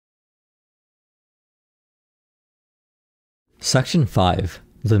Section 5.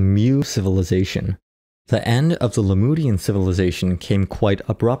 The Mu Civilization. The end of the Lemurian civilization came quite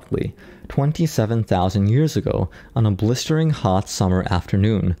abruptly, 27,000 years ago, on a blistering hot summer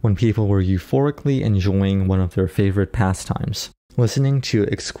afternoon, when people were euphorically enjoying one of their favorite pastimes, listening to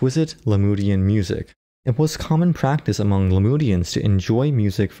exquisite Lemurian music. It was common practice among Lemurians to enjoy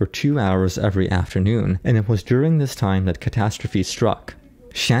music for 2 hours every afternoon, and it was during this time that catastrophe struck.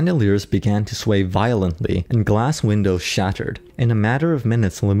 Chandeliers began to sway violently, and glass windows shattered. In a matter of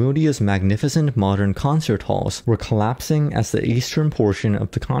minutes, Lemuria's magnificent modern concert halls were collapsing as the eastern portion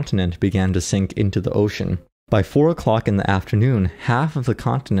of the continent began to sink into the ocean. By 4 o'clock in the afternoon, half of the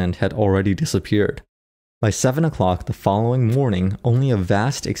continent had already disappeared. By 7 o'clock the following morning, only a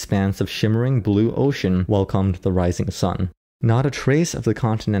vast expanse of shimmering blue ocean welcomed the rising sun. Not a trace of the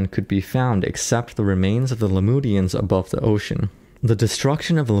continent could be found except the remains of the Lemurians above the ocean. The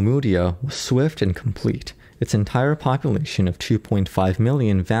destruction of Lemuria was swift and complete. Its entire population of 2.5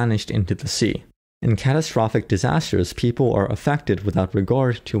 million vanished into the sea. In catastrophic disasters, people are affected without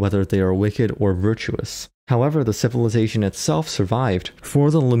regard to whether they are wicked or virtuous. However, the civilization itself survived, for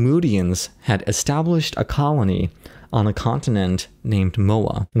the Lemurians had established a colony on a continent named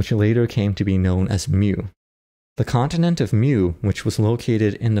Moa, which later came to be known as Mu. The continent of Mu, which was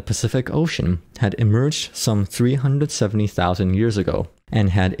located in the Pacific Ocean, had emerged some 370,000 years ago,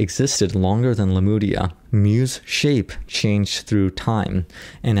 and had existed longer than Lemuria. Mu's shape changed through time,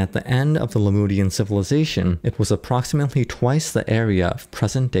 and at the end of the Lemurian civilization, it was approximately twice the area of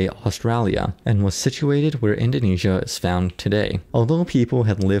present-day Australia, and was situated where Indonesia is found today. Although people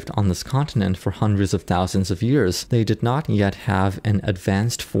had lived on this continent for hundreds of thousands of years, they did not yet have an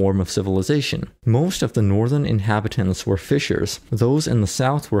advanced form of civilization. Most of the northern inhabitants were fishers, those in the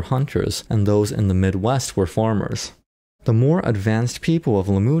south were hunters, and those in the Midwest were farmers. The more advanced people of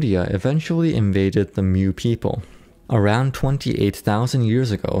Lemuria eventually invaded the Mu people. Around 28,000 years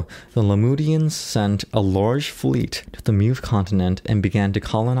ago, the Lemurians sent a large fleet to the Mu continent and began to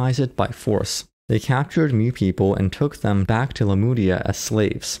colonize it by force. They captured Mu people and took them back to Lemuria as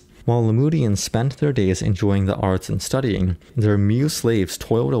slaves. While Lemurians spent their days enjoying the arts and studying, their Mu slaves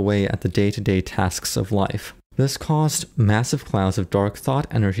toiled away at the day-to-day tasks of life. This caused massive clouds of dark thought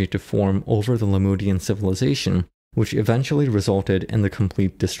energy to form over the Lemurian civilization, which eventually resulted in the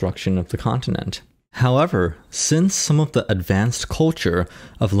complete destruction of the continent. However, since some of the advanced culture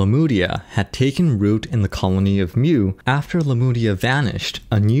of Lemuria had taken root in the colony of Mu, after Lemuria vanished,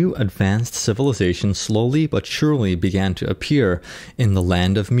 a new advanced civilization slowly but surely began to appear in the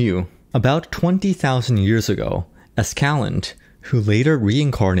land of Mu. About 20,000 years ago, Escalante, who later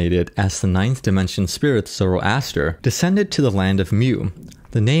reincarnated as the ninth dimension spirit Zoroaster, descended to the land of Mu.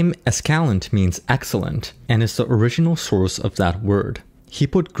 The name Escalante means excellent, and is the original source of that word. He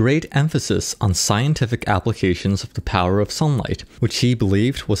put great emphasis on scientific applications of the power of sunlight, which he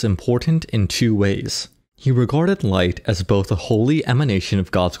believed was important in 2 ways. He regarded light as both a holy emanation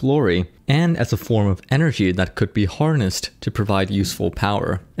of God's glory, and as a form of energy that could be harnessed to provide useful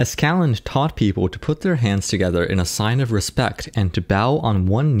power. Escalante taught people to put their hands together in a sign of respect and to bow on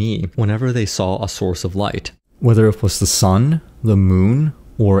one knee whenever they saw a source of light, whether it was the sun, the moon,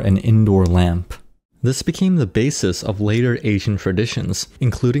 or an indoor lamp. This became the basis of later Asian traditions,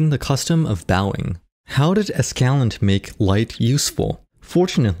 including the custom of bowing. How did Escalante make light useful?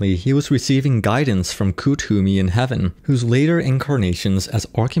 Fortunately, he was receiving guidance from Kuthumi in heaven, whose later incarnations as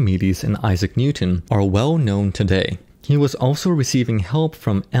Archimedes and Isaac Newton are well known today. He was also receiving help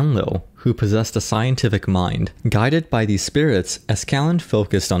from Enlil, who possessed a scientific mind. Guided by these spirits, Escalante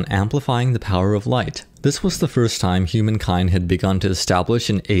focused on amplifying the power of light. This was the first time humankind had begun to establish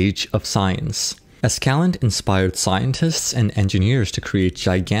an age of science. Escalante inspired scientists and engineers to create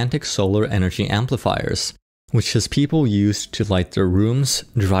gigantic solar energy amplifiers, which his people used to light their rooms,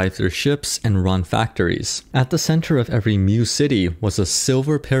 drive their ships, and run factories. At the center of every Mu city was a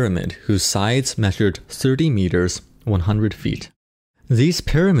silver pyramid whose sides measured 30 meters, 100 feet. These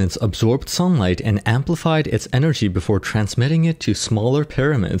pyramids absorbed sunlight and amplified its energy before transmitting it to smaller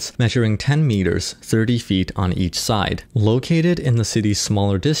pyramids measuring 10 meters, 30 feet on each side. Located in the city's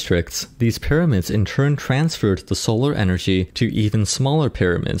smaller districts, these pyramids in turn transferred the solar energy to even smaller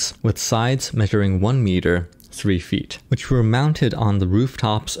pyramids with sides measuring 1 meter, 3 feet, which were mounted on the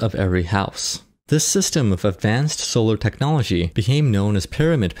rooftops of every house. This system of advanced solar technology became known as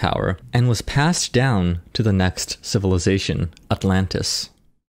pyramid power and was passed down to the next civilization, Atlantis.